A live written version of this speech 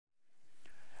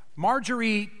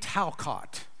Marjorie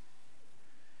Talcott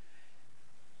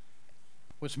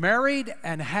was married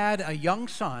and had a young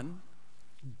son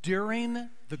during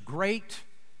the Great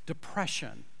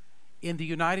Depression in the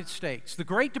United States. The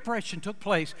Great Depression took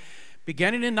place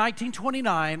beginning in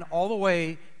 1929 all the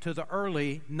way to the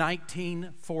early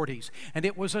 1940s. And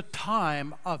it was a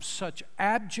time of such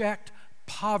abject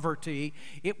poverty,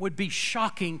 it would be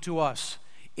shocking to us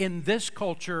in this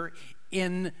culture,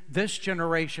 in this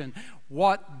generation,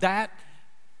 what that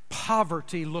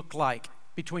poverty looked like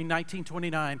between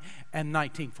 1929 and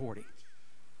 1940.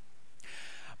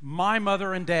 My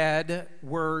mother and dad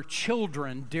were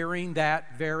children during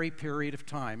that very period of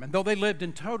time. And though they lived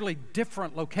in totally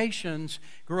different locations,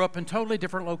 grew up in totally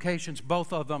different locations,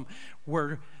 both of them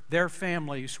their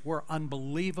families were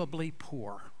unbelievably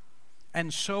poor.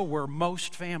 And so were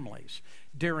most families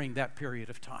during that period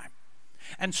of time.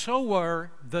 And so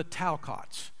were the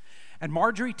Talcotts. And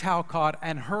Marjorie Talcott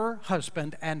and her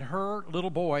husband and her little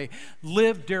boy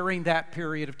lived during that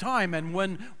period of time. And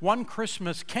when one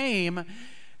Christmas came,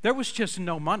 there was just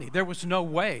no money. There was no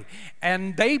way.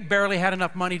 And they barely had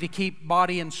enough money to keep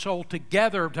body and soul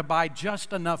together to buy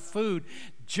just enough food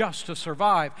just to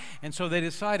survive. And so they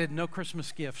decided no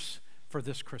Christmas gifts for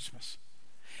this Christmas.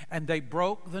 And they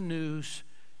broke the news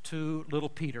to little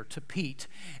Peter, to Pete.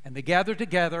 And they gathered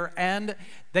together and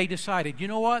they decided, you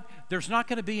know what? There's not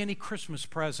going to be any Christmas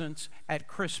presents at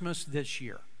Christmas this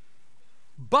year.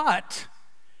 But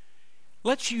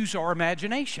let's use our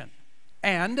imagination.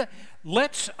 And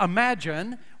let's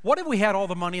imagine, what if we had all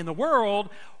the money in the world?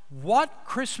 What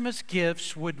Christmas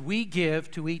gifts would we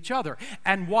give to each other?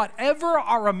 And whatever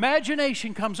our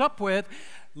imagination comes up with,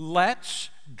 let's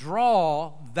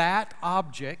draw that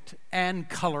object and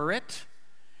color it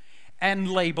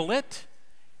and label it,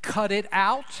 cut it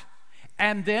out,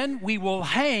 and then we will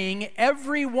hang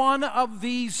every one of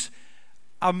these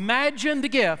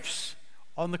imagined gifts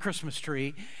on the Christmas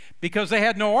tree. Because they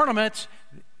had no ornaments,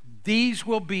 these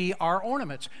will be our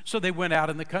ornaments. So they went out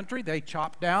in the country, they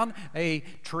chopped down a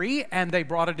tree, and they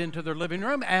brought it into their living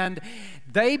room, and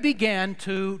they began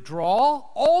to draw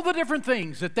all the different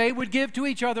things that they would give to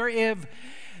each other if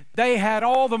they had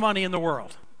all the money in the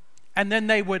world. And then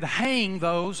they would hang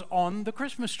those on the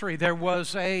Christmas tree. There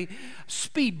was a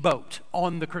speedboat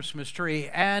on the Christmas tree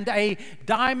and a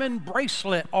diamond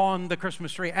bracelet on the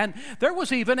Christmas tree. And there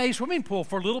was even a swimming pool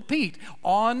for little Pete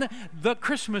on the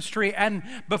Christmas tree. And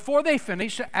before they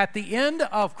finished, at the end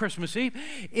of Christmas Eve,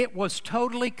 it was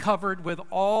totally covered with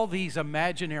all these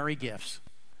imaginary gifts.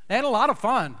 They had a lot of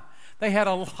fun. They had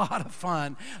a lot of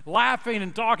fun laughing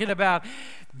and talking about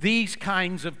these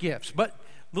kinds of gifts. But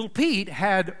little Pete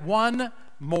had one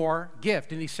more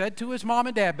gift, and he said to his mom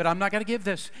and dad, but I'm not going to give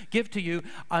this gift to you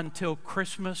until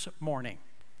Christmas morning.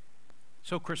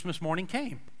 So Christmas morning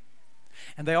came,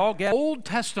 and they all get Old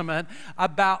Testament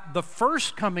about the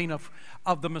first coming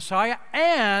of the Messiah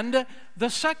and the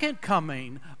second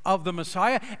coming of the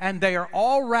Messiah, and they are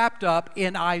all wrapped up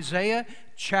in Isaiah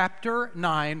chapter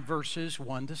 9, verses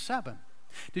 1 to 7.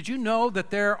 Did you know that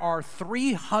there are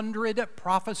 300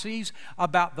 prophecies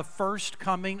about the first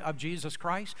coming of Jesus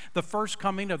Christ, the first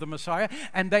coming of the Messiah?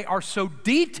 And they are so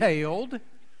detailed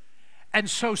and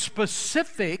so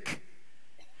specific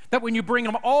that when you bring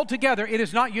them all together, it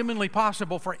is not humanly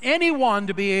possible for anyone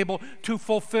to be able to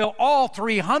fulfill all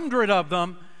 300 of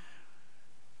them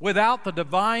without the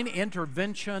divine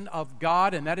intervention of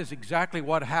God. And that is exactly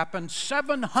what happened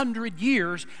 700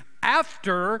 years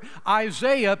after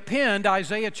Isaiah penned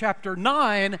Isaiah chapter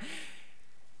 9.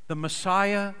 The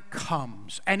Messiah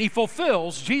comes, and he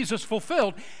fulfills, Jesus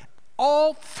fulfilled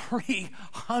all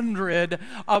 300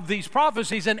 of these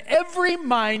prophecies, and every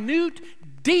minute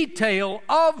detail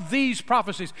of these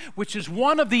prophecies, which is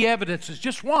one of the evidences,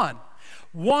 just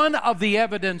one of the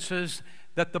evidences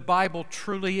that the Bible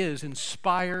truly is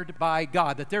inspired by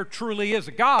God, that there truly is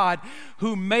a God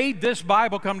who made this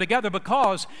Bible come together.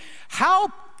 Because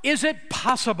how is it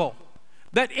possible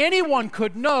that anyone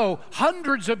could know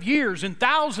hundreds of years and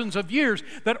thousands of years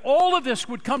that all of this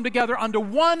would come together under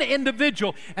one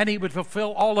individual and he would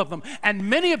fulfill all of them? And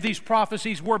many of these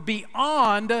prophecies were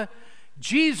beyond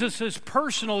Jesus'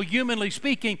 personal, humanly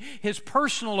speaking, his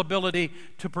personal ability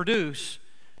to produce,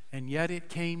 and yet it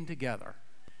came together.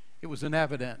 It was an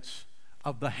evidence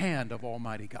of the hand of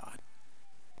Almighty God.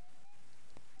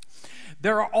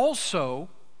 There are also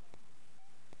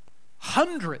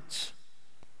hundreds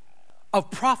of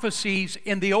prophecies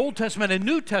in the Old Testament and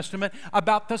New Testament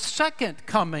about the second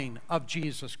coming of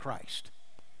Jesus Christ.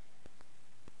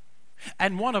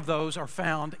 And one of those are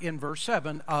found in verse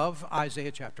 7 of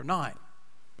Isaiah chapter 9.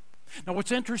 Now,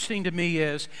 what's interesting to me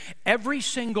is every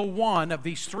single one of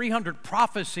these 300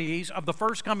 prophecies of the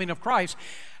first coming of Christ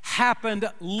happened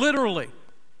literally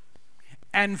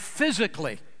and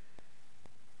physically.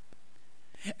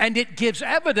 And it gives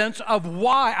evidence of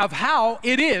how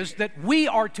it is that we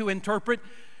are to interpret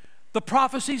the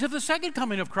prophecies of the second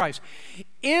coming of Christ.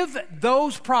 If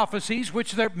those prophecies,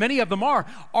 which many of them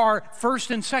are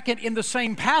first and second in the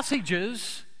same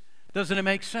passages, doesn't it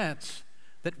make sense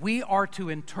that we are to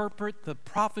interpret the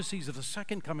prophecies of the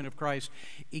second coming of Christ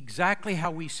exactly how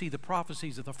we see the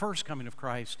prophecies of the first coming of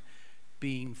Christ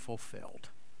being fulfilled?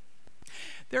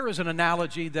 There is an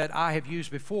analogy that I have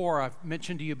used before, I've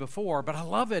mentioned to you before, but I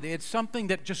love it. It's something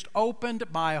that just opened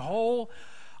my whole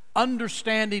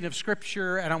understanding of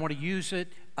Scripture, and I want to use it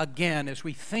again as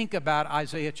we think about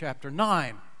Isaiah chapter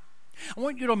 9. I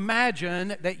want you to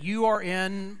imagine that you are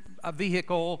in a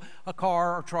vehicle, a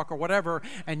car or truck or whatever,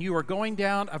 and you are going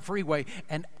down a freeway,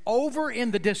 and over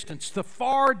in the distance, the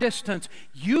far distance,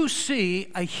 you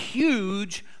see a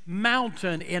huge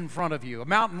mountain in front of you, a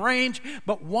mountain range,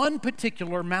 but one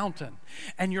particular mountain.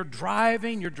 And you're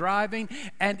driving,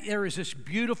 and there is this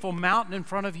beautiful mountain in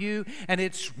front of you, and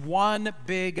it's one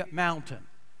big mountain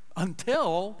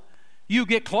until you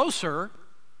get closer.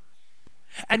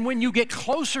 And when you get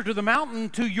closer to the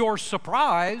mountain, to your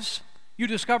surprise, you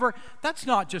discover that's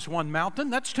not just one mountain,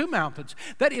 that's two mountains.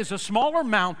 That is a smaller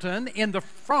mountain in the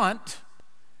front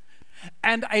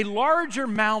and a larger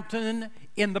mountain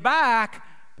in the back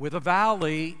with a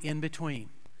valley in between.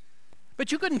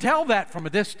 But you couldn't tell that from a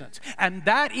distance. And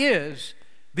that is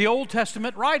the Old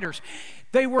Testament writers.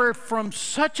 They were from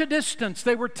such a distance.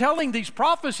 They were telling these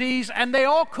prophecies, and they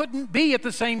all couldn't be at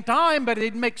the same time, but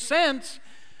it makes sense.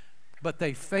 But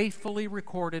they faithfully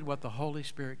recorded what the Holy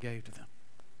Spirit gave to them.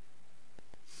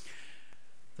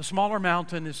 The smaller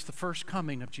mountain is the first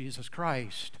coming of Jesus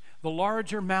Christ. The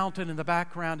larger mountain in the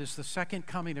background is the second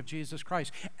coming of Jesus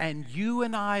Christ. And you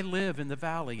and I live in the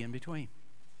valley in between.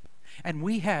 And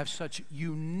we have such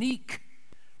unique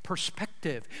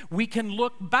perspective. We can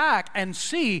look back and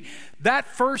see that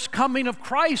first coming of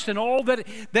Christ and all that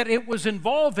it was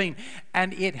involving.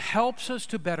 And it helps us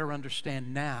to better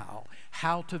understand now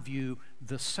how to view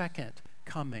the second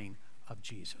coming of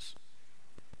Jesus.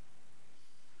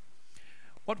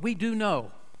 What we do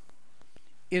know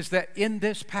is that in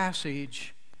this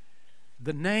passage,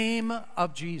 the name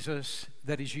of Jesus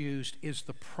that is used is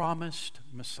the promised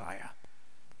Messiah.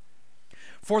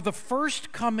 For the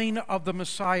first coming of the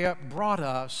Messiah brought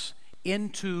us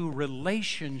into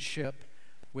relationship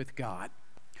with God.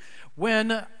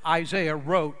 When Isaiah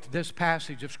wrote this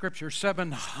passage of Scripture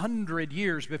 700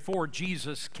 years before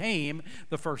Jesus came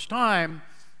the first time,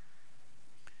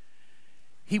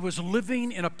 he was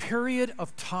living in a period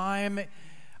of time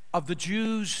of the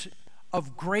Jews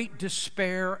of great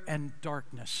despair and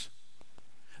darkness.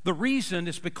 The reason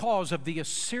is because of the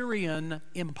Assyrian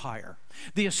Empire.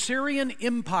 The Assyrian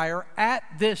Empire at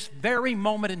this very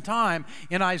moment in time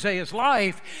in Isaiah's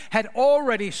life had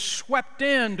already swept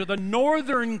into the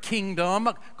northern kingdom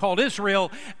called Israel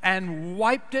and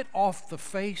wiped it off the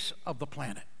face of the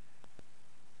planet.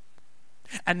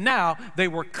 And now they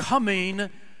were coming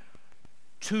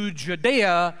to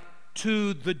Judea,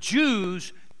 to the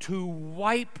Jews, to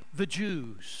wipe the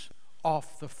Jews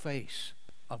off the face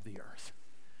of the earth.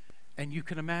 And you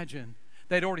can imagine,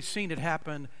 they'd already seen it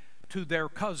happen to their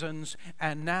cousins,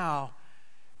 and now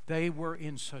they were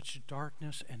in such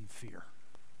darkness and fear.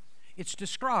 It's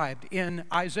described in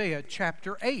Isaiah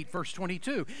chapter 8, verse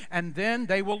 22. And then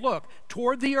they will look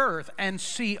toward the earth and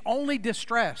see only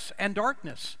distress and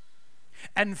darkness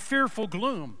and fearful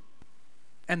gloom,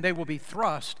 and they will be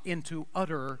thrust into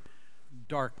utter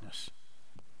darkness.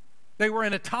 They were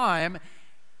in a time,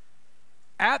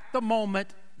 at the moment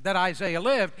that Isaiah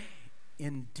lived,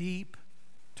 in deep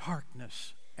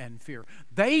darkness and fear.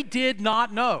 They did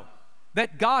not know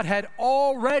that God had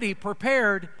already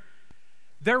prepared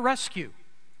their rescue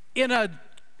in an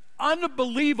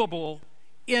unbelievable,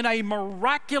 in a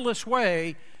miraculous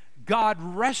way. God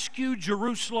rescued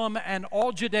Jerusalem and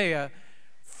all Judea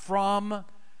from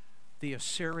the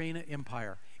Assyrian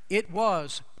Empire. It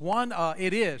is one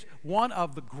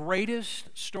of the greatest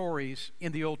stories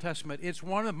in the Old Testament. It's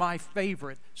one of my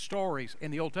favorite stories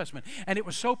in the Old Testament. And it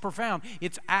was so profound,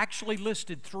 it's actually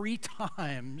listed 3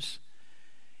 times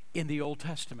in the Old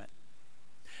Testament.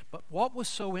 But what was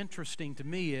so interesting to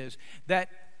me is that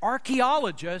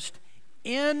archaeologists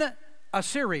in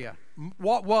Assyria,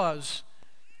 what was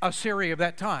Assyria of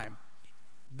that time,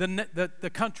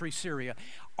 the country Syria,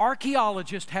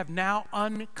 archaeologists have now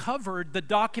uncovered the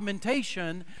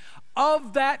documentation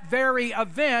of that very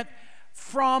event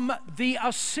from the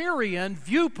Assyrian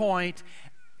viewpoint,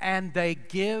 and they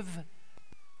give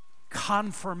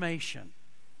confirmation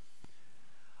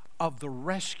of the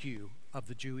rescue of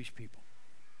the Jewish people.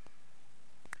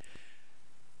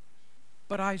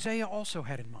 But Isaiah also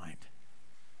had in mind,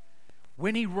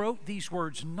 when he wrote these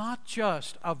words, not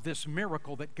just of this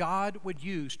miracle that God would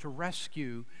use to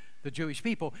rescue the Jewish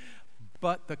people,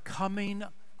 but the coming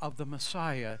of the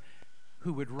Messiah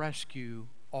who would rescue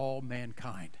all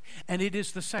mankind. And it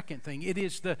is the second thing. It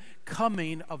is the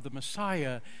coming of the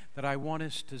Messiah that I want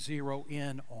us to zero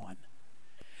in on.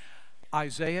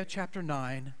 Isaiah chapter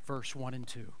 9, verse 1 and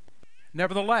 2.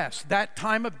 Nevertheless, that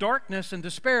time of darkness and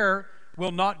despair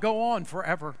will not go on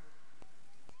forever.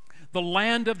 The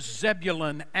land of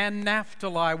Zebulun and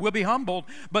Naphtali will be humbled,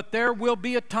 but there will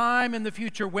be a time in the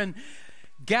future when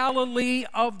Galilee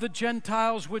of the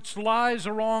Gentiles, which lies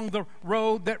along the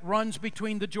road that runs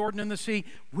between the Jordan and the sea,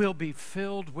 will be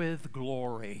filled with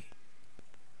glory.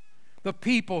 The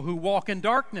people who walk in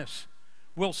darkness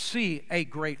will see a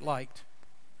great light.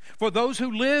 For those who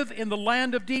live in the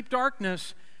land of deep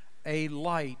darkness, a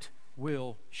light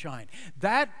will shine.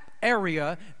 That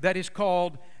area that is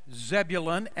called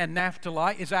Zebulun and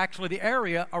Naphtali is actually the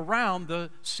area around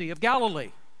the Sea of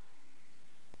Galilee.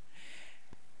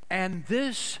 And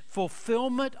this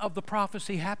fulfillment of the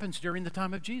prophecy happens during the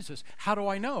time of Jesus. How do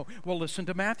I know? Well, listen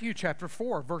to Matthew chapter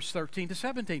 4, verse 13 to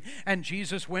 17. And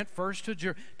Jesus went first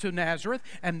to Nazareth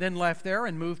and then left there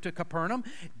and moved to Capernaum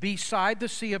beside the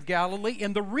Sea of Galilee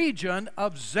in the region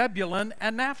of Zebulun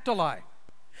and Naphtali.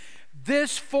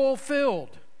 This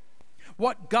fulfilled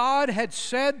what God had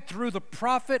said through the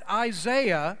prophet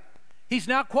Isaiah. He's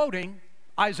now quoting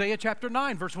Isaiah chapter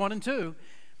 9, verse 1 and 2.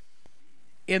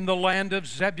 In the land of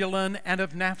Zebulun and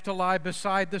of Naphtali,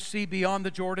 beside the sea, beyond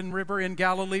the Jordan River, in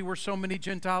Galilee, where so many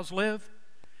Gentiles live,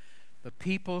 the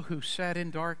people who sat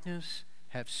in darkness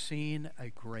have seen a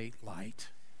great light.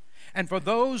 And for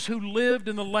those who lived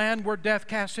in the land where death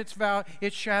cast its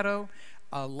shadow,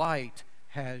 a light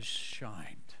has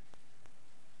shined.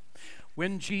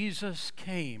 When Jesus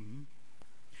came,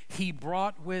 he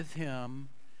brought with him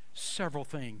several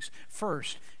things.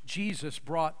 First, Jesus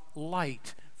brought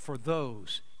light for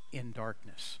those in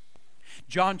darkness.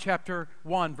 John chapter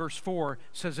 1 verse 4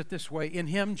 says it this way: in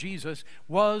him, Jesus,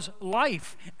 was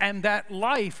life, and that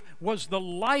life was the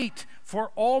light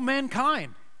for all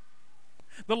mankind.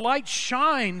 The light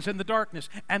shines in the darkness,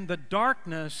 and the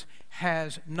darkness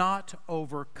has not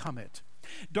overcome it.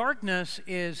 Darkness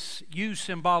is used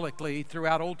symbolically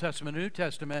throughout Old Testament and New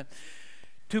Testament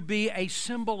to be a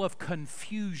symbol of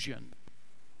confusion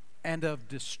and of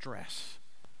distress.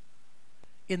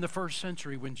 In the first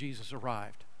century when Jesus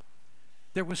arrived,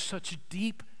 there was such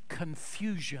deep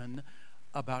confusion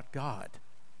about God.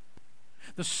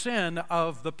 The sin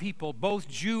of the people, both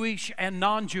Jewish and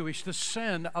non-Jewish, the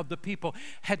sin of the people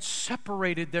had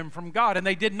separated them from God, and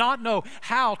they did not know,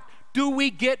 how do we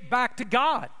get back to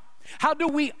God? How do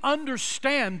we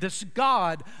understand this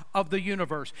God of the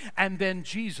universe? And then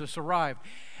Jesus arrived,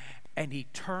 and he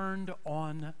turned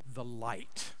on the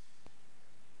light.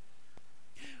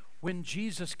 When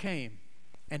Jesus came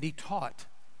and he taught,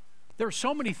 there are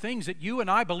so many things that you and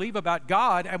I believe about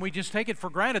God, and we just take it for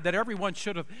granted that everyone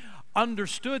should have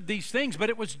understood these things, but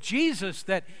it was Jesus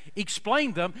that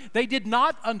explained them. They did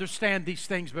not understand these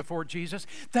things before Jesus,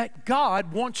 that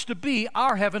God wants to be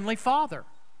our Heavenly Father.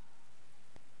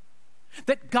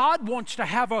 That God wants to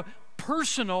have a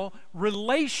personal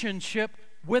relationship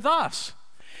with us.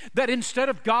 That instead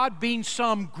of God being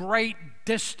some great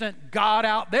distant God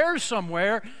out there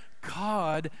somewhere,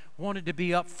 God wanted to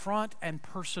be up front and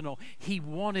personal. He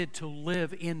wanted to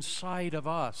live inside of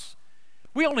us.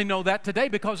 We only know that today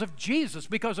because of Jesus,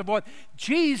 because of what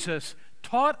Jesus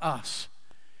taught us.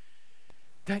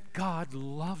 That God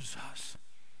loves us.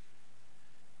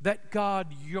 That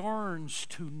God yearns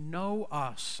to know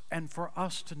us and for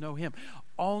us to know Him.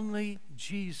 Only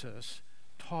Jesus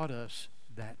taught us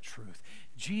that truth.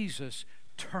 Jesus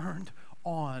turned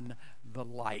on the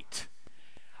light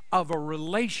of a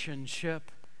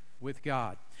relationship with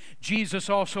God. Jesus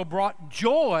also brought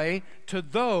joy to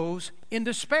those in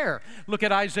despair. Look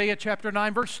at Isaiah chapter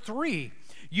 9, verse 3.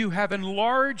 You have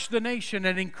enlarged the nation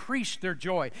and increased their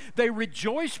joy. They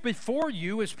rejoice before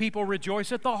you as people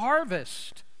rejoice at the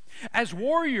harvest, as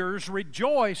warriors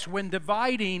rejoice when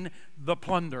dividing the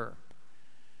plunder.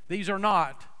 These are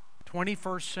not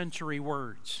 21st century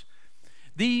words.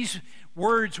 These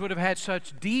words would have had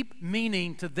such deep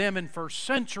meaning to them in first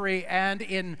century and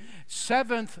in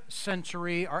 7th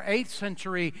century or 8th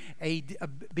century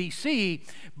BC,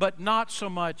 but not so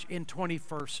much in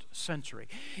 21st century.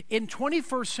 In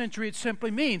 21st century, it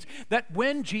simply means that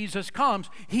when Jesus comes,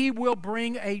 he will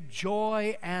bring a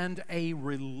joy and a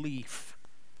relief.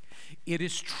 It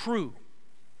is true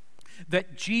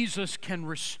that Jesus can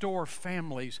restore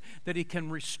families, that he can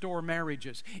restore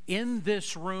marriages. In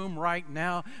this room right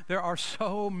now, there are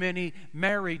so many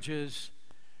marriages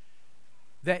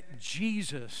that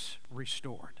Jesus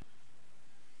restored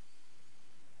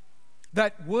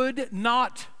that would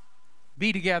not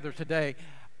be together today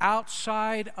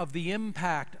outside of the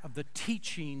impact of the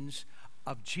teachings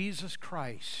of Jesus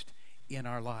Christ in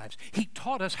our lives. He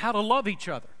taught us how to love each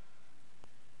other.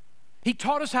 He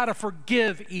taught us how to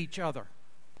forgive each other.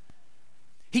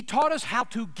 He taught us how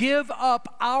to give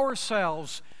up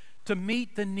ourselves to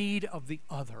meet the need of the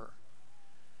other.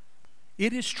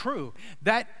 It is true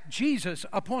that Jesus,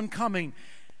 upon coming,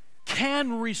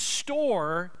 can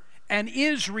restore and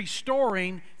is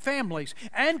restoring families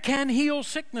and can heal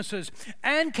sicknesses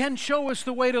and can show us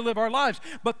the way to live our lives.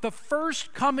 But the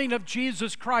first coming of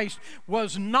Jesus Christ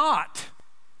was not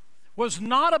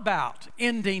about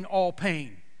ending all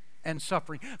pain and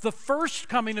suffering. The first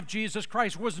coming of Jesus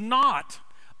Christ was not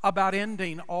about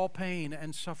ending all pain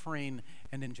and suffering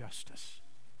and injustice.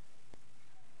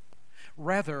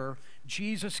 Rather,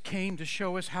 Jesus came to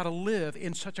show us how to live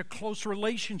in such a close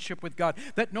relationship with God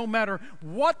that no matter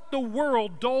what the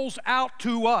world doles out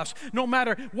to us, no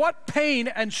matter what pain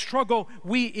and struggle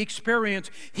we experience,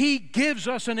 he gives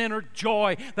us an inner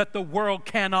joy that the world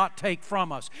cannot take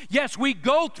from us. Yes, we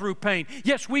go through pain.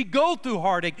 Yes, we go through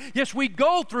heartache. Yes, we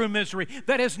go through misery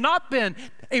that has not been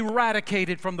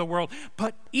eradicated from the world.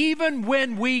 But even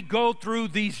when we go through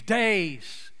these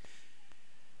days,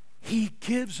 he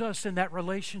gives us in that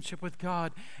relationship with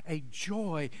God a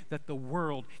joy that the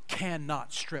world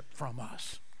cannot strip from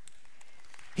us.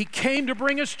 He came to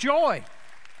bring us joy.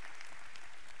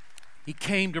 He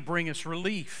came to bring us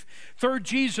relief. Third,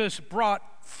 Jesus brought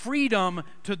freedom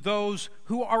to those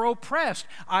who are oppressed.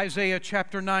 Isaiah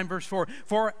chapter 9 verse 4.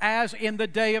 For as in the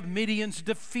day of Midian's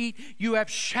defeat, you have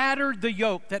shattered the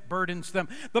yoke that burdens them,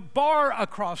 the bar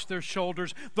across their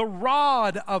shoulders, the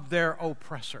rod of their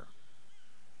oppressor.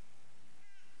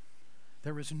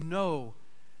 There is no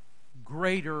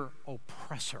greater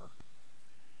oppressor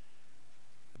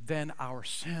than our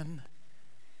sin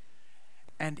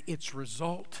and its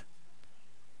result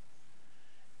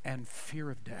and fear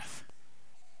of death.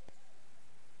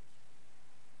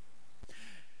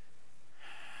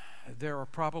 There are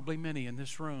probably many in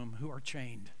this room who are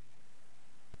chained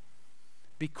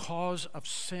because of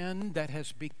sin that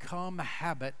has become a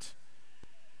habit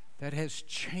that has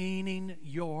chaining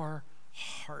your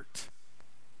heart.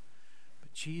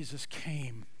 Jesus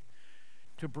came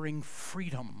to bring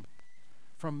freedom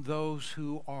from those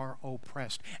who are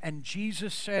oppressed. And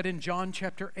Jesus said in John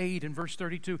chapter 8 and verse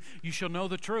 32, you shall know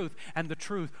the truth, and the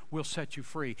truth will set you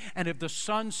free. And if the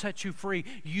Son sets you free,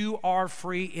 you are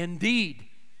free indeed.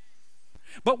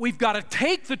 But we've got to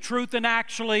take the truth and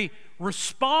actually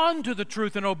respond to the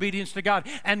truth in obedience to God.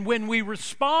 And when we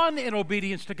respond in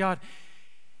obedience to God,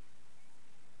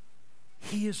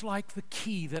 he is like the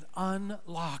key that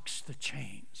unlocks the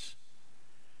chains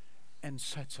and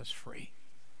sets us free.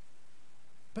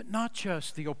 But not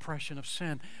just the oppression of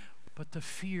sin, but the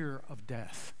fear of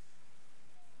death.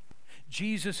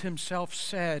 Jesus himself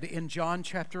said in John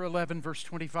chapter 11, verse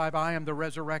 25, I am the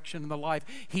resurrection and the life.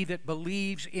 He that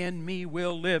believes in me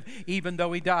will live, even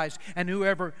though he dies. And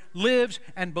whoever lives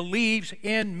and believes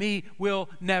in me will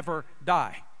never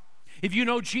die. If you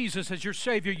know Jesus as your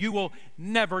Savior, you will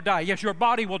never die. Yes, your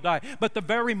body will die, but the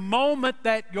very moment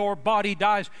that your body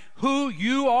dies, who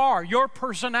you are, your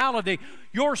personality,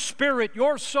 your spirit,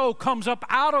 your soul comes up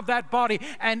out of that body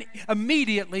and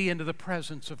immediately into the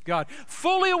presence of God.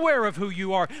 Fully aware of who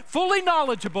you are, fully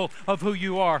knowledgeable of who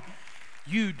you are,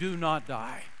 you do not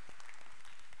die.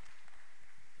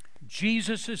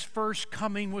 Jesus' first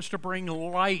coming was to bring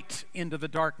light into the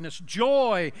darkness,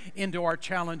 joy into our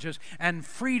challenges, and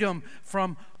freedom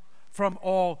from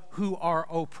all who are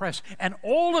oppressed. And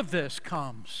all of this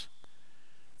comes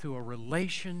through a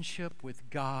relationship with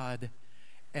God,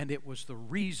 and it was the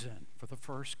reason for the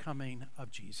first coming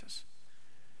of Jesus,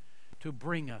 to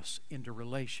bring us into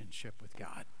relationship with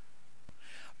God.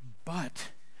 But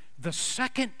the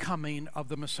second coming of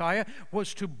the Messiah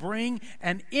was to bring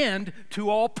an end to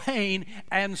all pain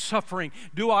and suffering.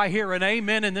 Do I hear an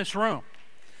amen in this room?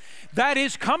 That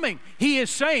is coming. He is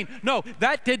saying, no,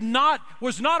 that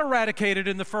was not eradicated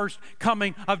in the first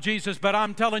coming of Jesus, but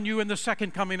I'm telling you, in the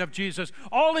second coming of Jesus,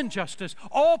 all injustice,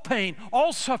 all pain,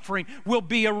 all suffering will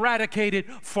be eradicated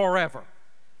forever.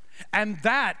 And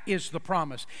that is the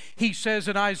promise. He says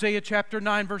in Isaiah chapter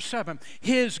 9, verse 7,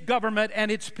 His government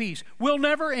and its peace will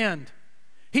never end.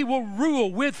 He will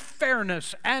rule with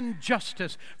fairness and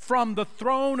justice from the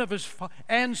throne of his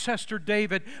ancestor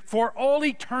David for all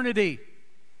eternity.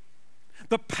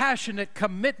 The passionate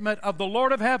commitment of the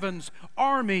Lord of Heaven's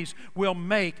armies will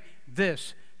make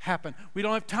this happen. We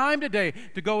don't have time today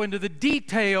to go into the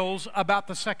details about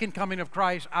the second coming of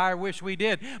Christ. I wish we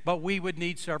did, but we would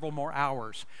need several more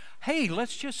hours. Hey,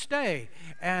 let's just stay.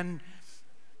 And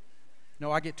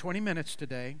no, I get 20 minutes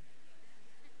today.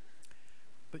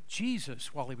 But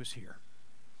Jesus, while he was here,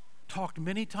 talked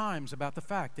many times about the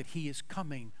fact that he is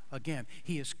coming again.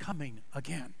 He is coming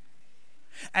again.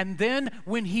 And then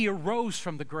when he arose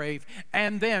from the grave,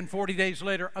 and then 40 days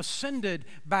later ascended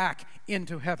back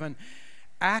into heaven,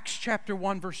 Acts chapter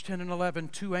 1, verse 10 and 11,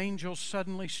 two angels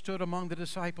suddenly stood among the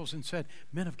disciples and said,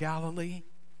 Men of Galilee,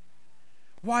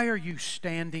 why are you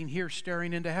standing here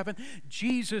staring into heaven?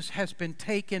 Jesus has been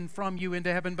taken from you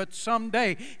into heaven, but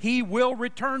someday he will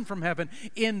return from heaven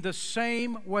in the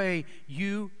same way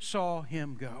you saw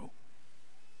him go.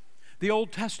 The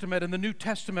Old Testament and the New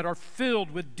Testament are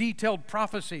filled with detailed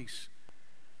prophecies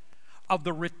of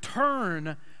the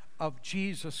return of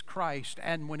Jesus Christ,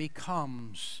 and when he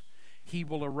comes, he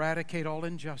will eradicate all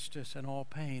injustice and all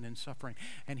pain and suffering.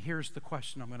 And here's the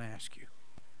question I'm going to ask you.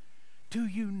 Do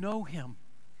you know him?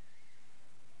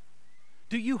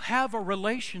 Do you have a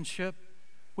relationship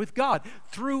with God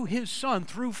through his Son,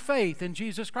 through faith in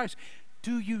Jesus Christ?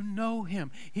 Do you know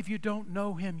him? If you don't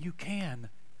know him, you can.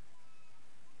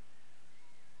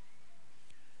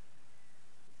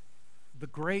 The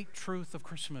great truth of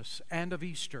Christmas and of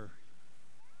Easter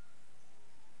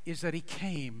is that he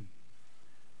came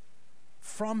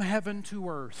from heaven to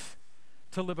earth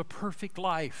to live a perfect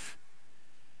life,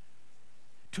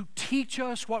 to teach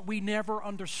us what we never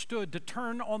understood, to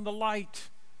turn on the light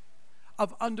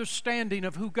of understanding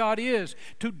of who God is,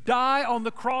 to die on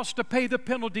the cross to pay the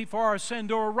penalty for our sin,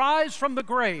 to arise from the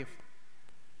grave.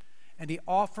 And he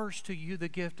offers to you the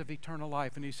gift of eternal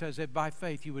life. And he says that by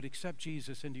faith you would accept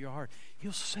Jesus into your heart.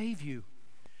 He'll save you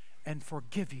and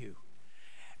forgive you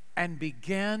and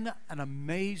begin an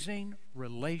amazing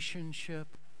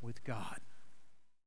relationship with God.